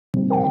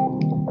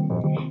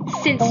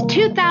Since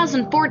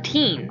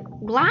 2014,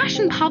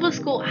 Glashan Public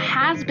School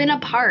has been a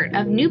part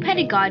of New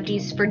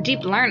Pedagogies for Deep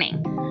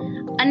Learning,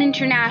 an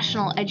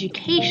international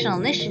educational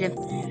initiative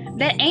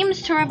that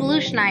aims to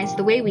revolutionize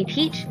the way we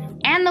teach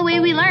and the way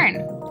we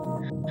learn.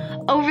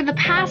 Over the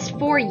past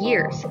 4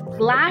 years,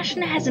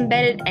 Glashan has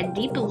embedded a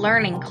deep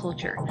learning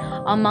culture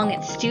among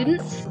its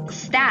students,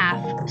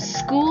 staff,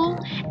 school,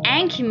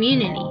 and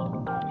community.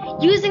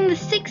 Using the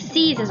 6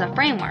 C's as a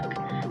framework,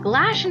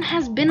 Glashan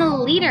has been a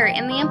leader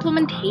in the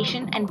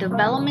implementation and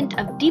development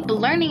of deep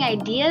learning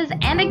ideas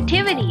and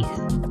activities.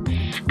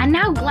 And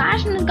now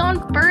Glashan has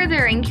gone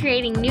further in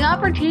creating new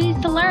opportunities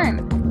to learn.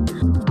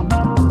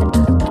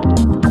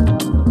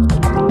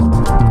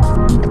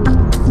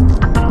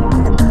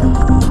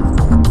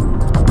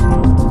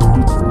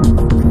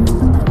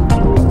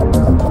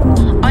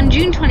 On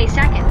June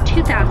 22nd,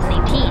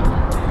 2018,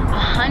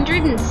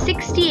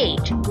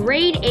 168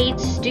 grade 8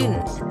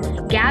 students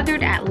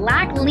gathered at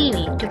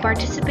Leamy to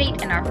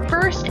participate in our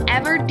first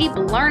ever Deep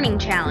Learning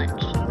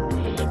Challenge.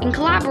 In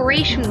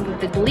collaboration with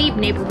the Glebe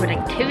Neighborhood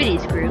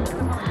Activities Group,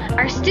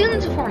 our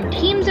students formed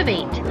teams of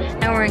 8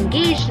 and were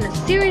engaged in a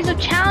series of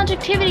challenge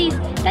activities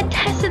that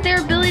tested their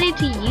ability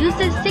to use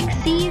the 6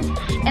 C's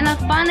in a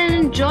fun and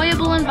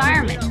enjoyable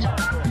environment.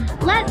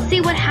 Let's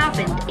see what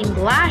happened in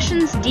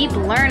Glashan's Deep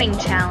Learning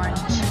Challenge.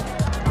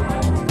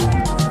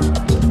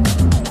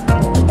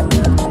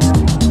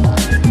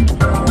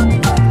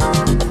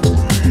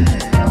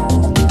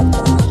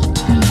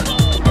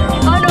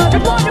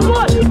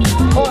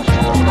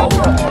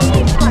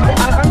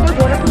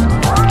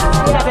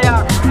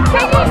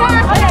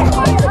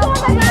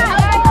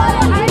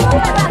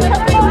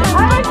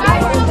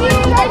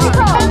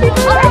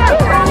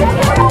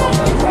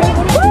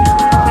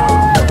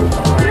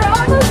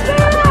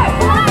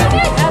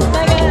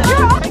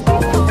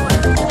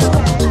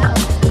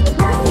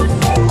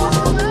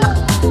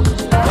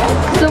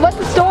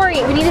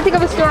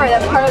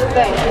 That's part of the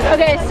thing.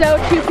 Okay, so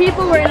 2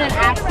 people were in an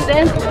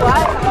accident.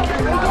 What?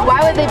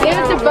 Why would they be?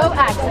 It's a boat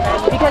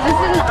accident because this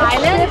is an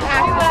island,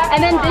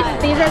 and then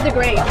these are the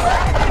grades.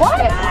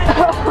 What?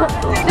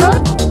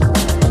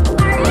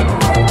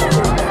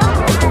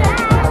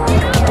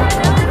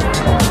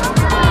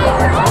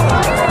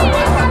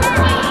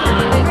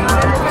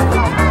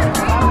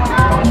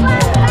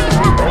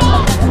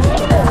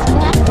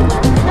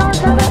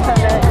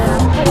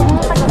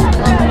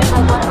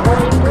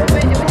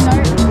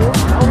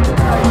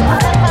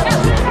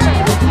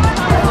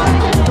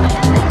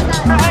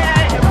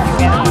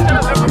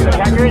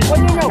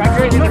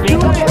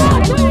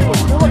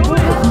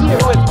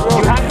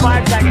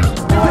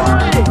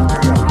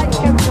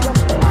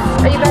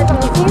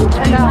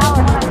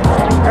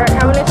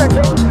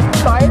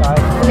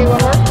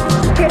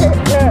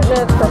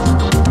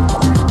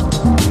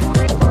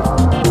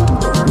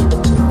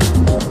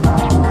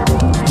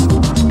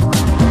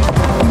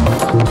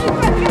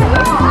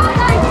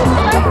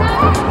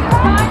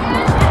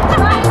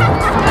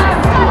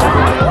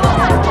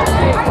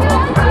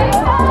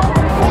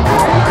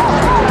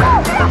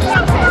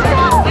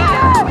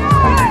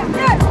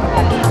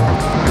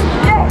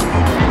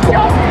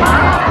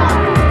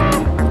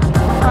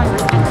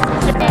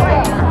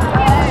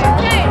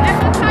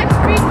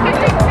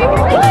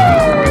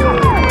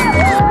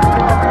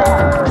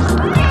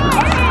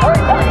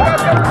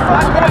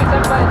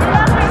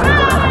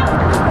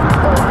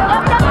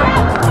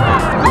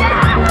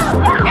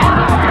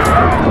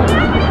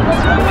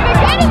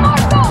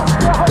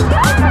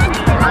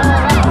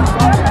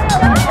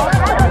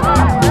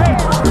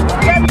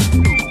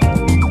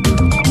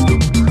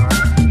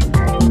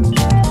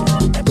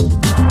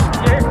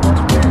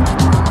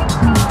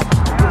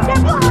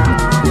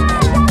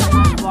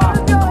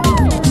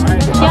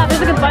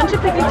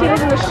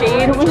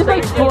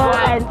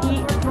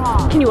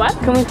 Can you what?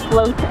 Can we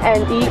float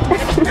and eat?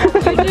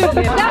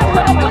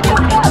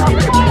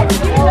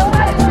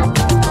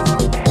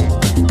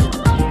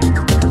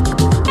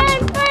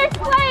 And first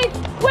place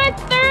with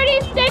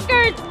 30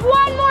 stickers,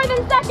 1 more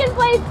than second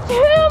place,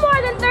 2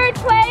 more than third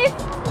place.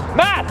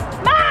 Matt!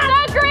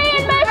 The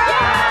Green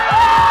Mission!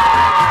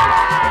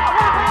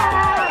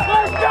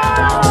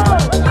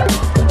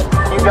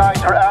 You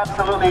guys are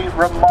absolutely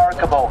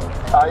remarkable.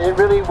 It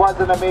really was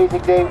an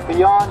amazing day,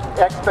 beyond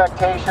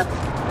expectations.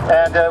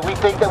 And we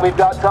think that we've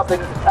got something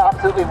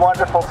absolutely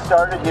wonderful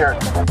started here.